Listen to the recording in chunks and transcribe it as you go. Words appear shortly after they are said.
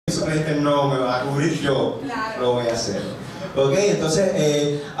realmente no me va a cubrir, yo lo voy a hacer. Ok,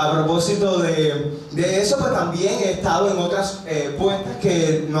 entonces a propósito de eso, pues también he estado en otras puestas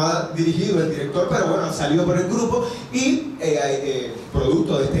que no ha dirigido el director, pero bueno, han salido por el grupo y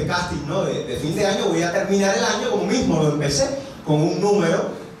producto de este casting, ¿no? de fin de año, voy a terminar el año como mismo lo empecé, con un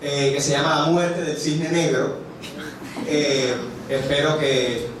número que se llama La muerte del cisne negro. Espero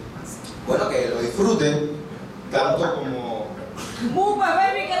que, bueno, que lo disfruten tanto como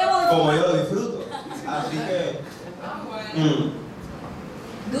yo lo disfruto. Así que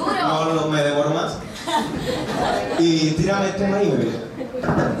duro. no me demoro más. Y tírame el tema ahí, bebé.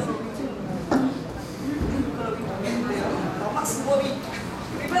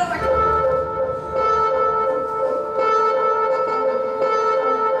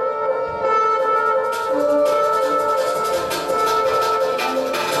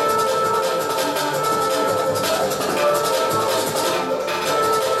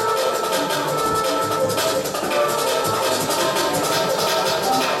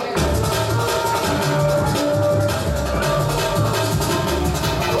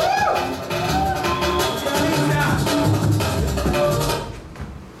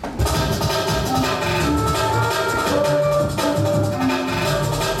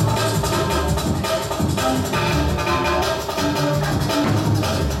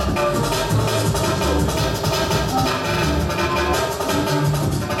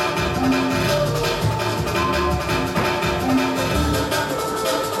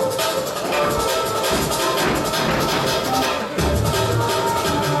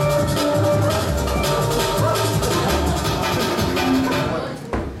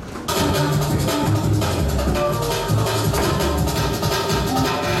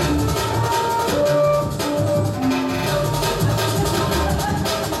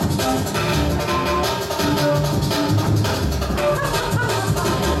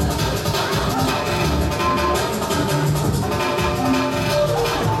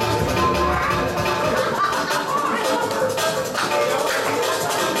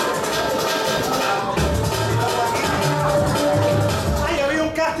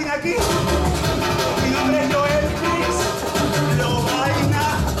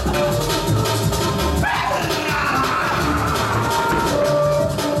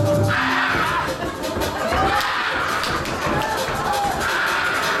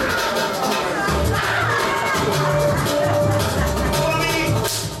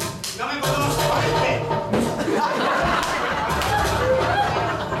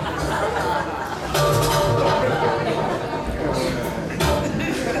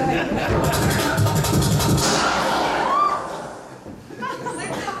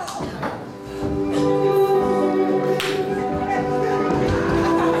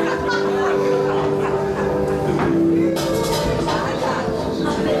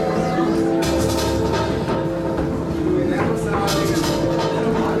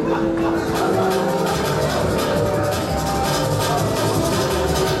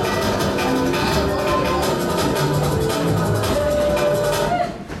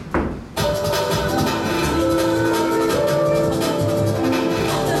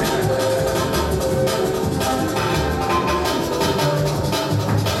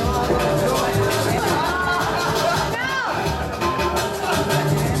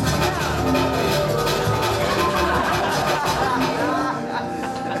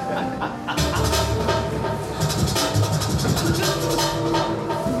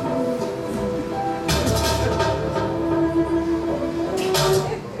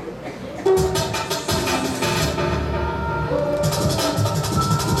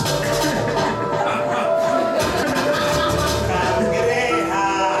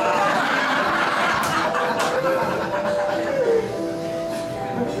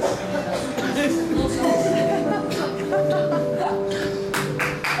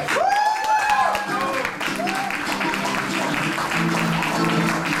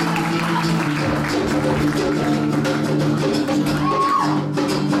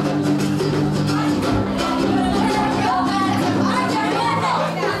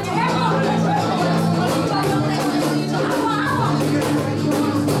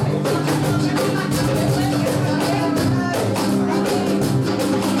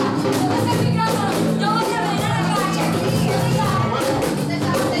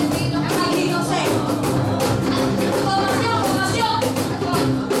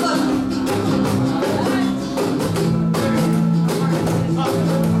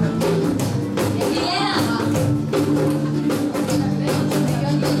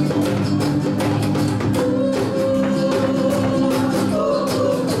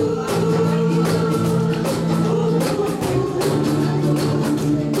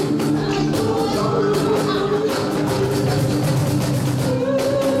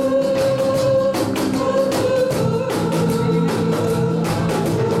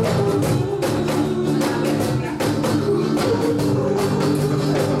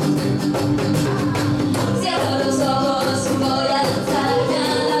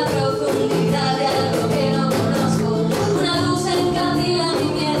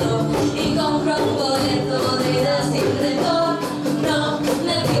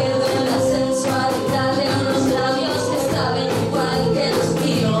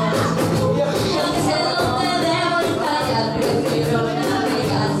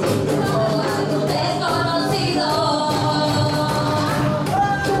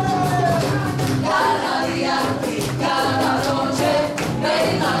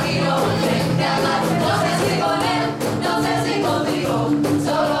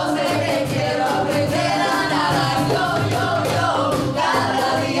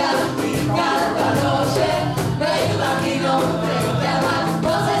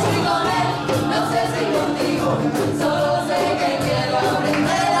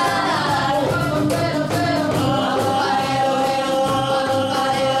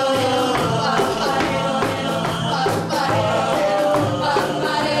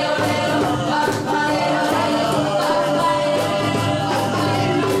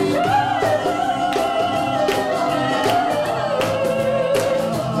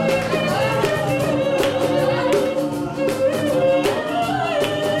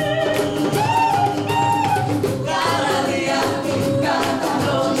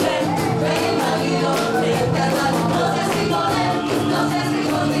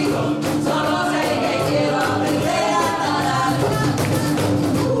 contigo, solo sé que quiero aprender a nadar.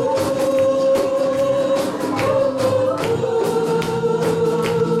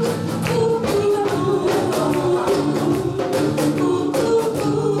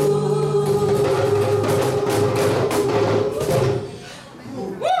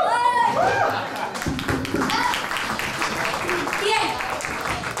 Bien,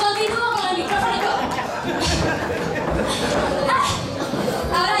 continúo con el micrófono y todo.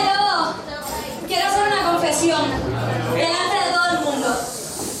 Ahora yo quiero hacer una confesión delante de todo el mundo.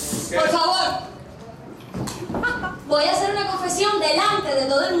 Por favor. Voy a hacer una confesión delante de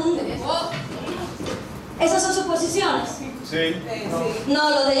todo el mundo. ¿Esas son sus posiciones? Sí. No,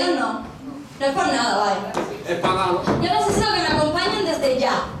 los de ellos no. No es por nada, vaya. Es pagado. Yo necesito que me acompañen desde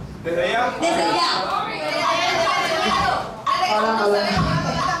ya. ¿Desde ya? Desde ya. Ah, verdad.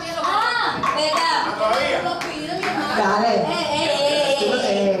 ¿Todavía? Dale.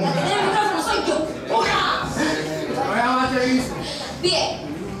 La que tiene el micrófono soy yo. Bien.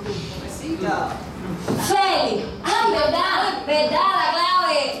 Feli. Ay, verdad, la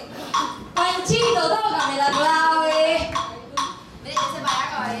clave. Panchito, tócame la clave.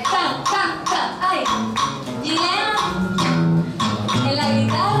 Tan. Ay. Gilena. En la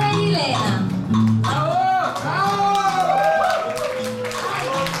guitarra, Gilena.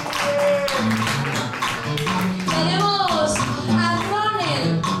 Tenemos a Ronel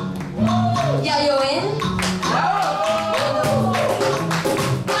y a Joel.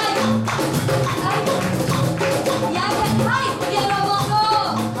 Y el robocó.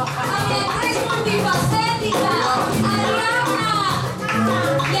 A mi actriz multifacética, Ariana.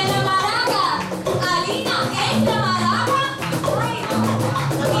 Y en la maraca, Alina. En la maraca.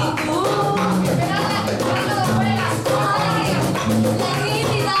 Y tú. La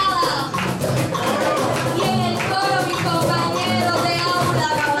invitada. Y en el coro mis compañeros de aula,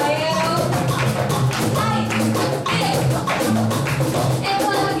 caballero. Ay, miren, esto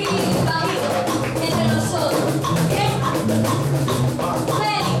es aquí, bajito, entre nosotros.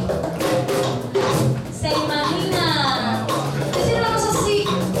 Feli, ¿se imagina decir una cosa así?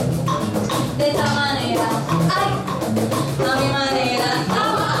 De esta manera. Ay, a mi manera.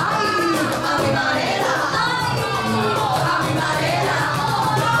 A mi manera. Ay, a mi manera. A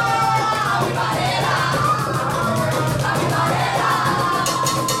mi manera. A mi manera.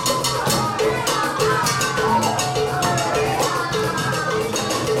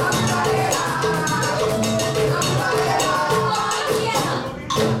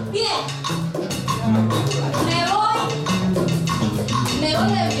 Bien, me voy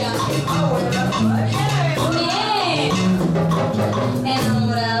de viaje. Bien,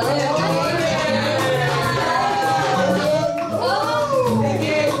 enamorado.